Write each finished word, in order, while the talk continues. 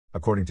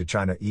According to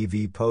China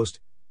EV Post,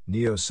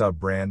 Nio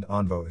sub-brand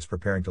Onvo is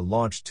preparing to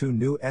launch 2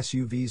 new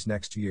SUVs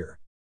next year.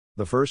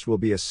 The first will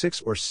be a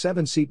 6 or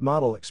 7-seat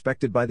model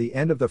expected by the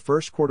end of the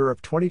first quarter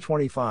of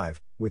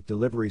 2025, with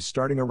deliveries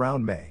starting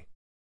around May.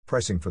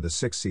 Pricing for the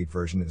 6-seat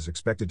version is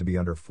expected to be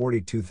under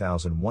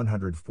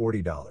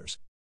 $42,140.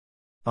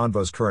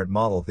 Onvo's current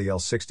model, the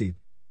L60,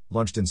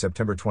 launched in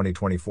September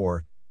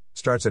 2024,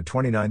 starts at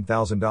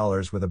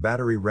 $29,000 with a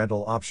battery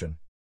rental option.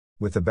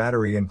 With the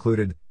battery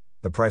included,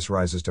 the price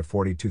rises to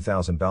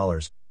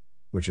 $42,000,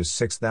 which is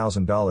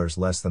 $6,000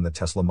 less than the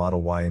Tesla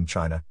Model Y in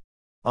China.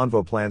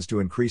 Onvo plans to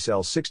increase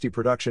L60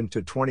 production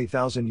to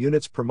 20,000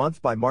 units per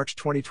month by March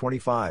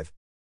 2025.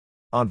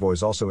 Onvo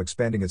is also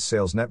expanding its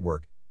sales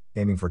network,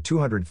 aiming for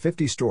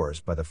 250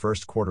 stores by the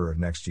first quarter of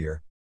next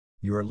year.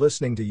 You are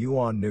listening to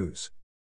Yuan News.